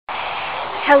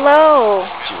Hello.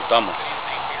 Hatchitulamiy.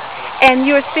 And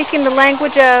you're speaking the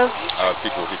language of? Our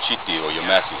people, Hatchitulamiy or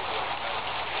YAMASSEE.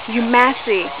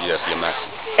 YAMASSEE. Yes,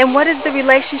 YAMASSEE. And what is the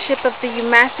relationship of the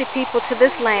YAMASSEE people to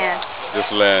this land?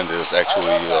 This land is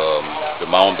actually the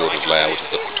mound builders' land, which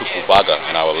is the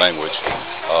Tocobagan in our language.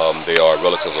 They are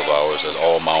relatives of ours, and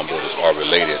all mound builders are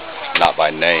related, not by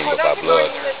name but by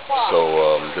blood.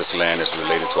 So this land is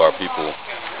related to our people,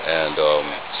 and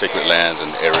Sacred Lands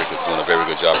and Eric is doing a very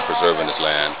good job of preserving this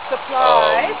land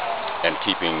and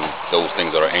keeping those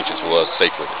things that are ancient to us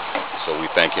sacred. So we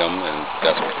thank him, and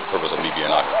that's the purpose of me being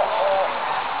out here.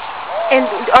 And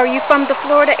are you from the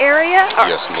Florida area?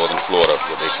 Yes, northern Florida.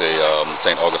 What they say,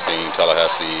 St. Augustine,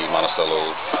 Tallahassee,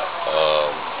 Monticello,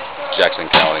 Jackson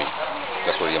County.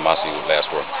 That's where YAMASSEE last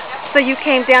were. So you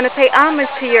came down to pay homage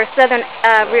to your southern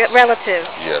relatives?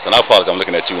 Yes, and I apologize, I'm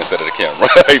looking at you instead of the camera.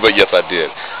 But yes, I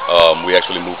did. We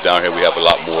actually moved down here. We have a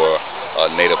lot more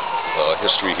native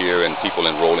history here and people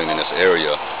enrolling in this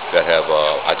area that have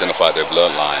identified their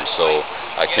bloodline. So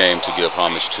I came to give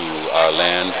homage to our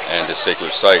land and this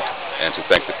sacred site, and to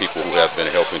thank the people who have been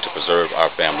helping to preserve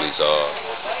our family's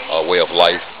way of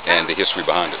life and the history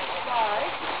behind it.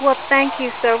 Well, thank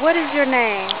you, sir. What is your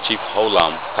name? Chief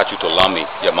Holam, Hatchitulamiy,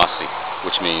 YAMASSEE,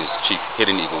 which means Chief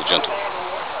Hidden Eagle Gentle.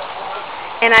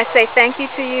 And I say thank you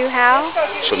to you, how?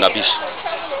 Shonabish.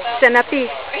 Shonabish.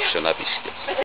 Shonabish.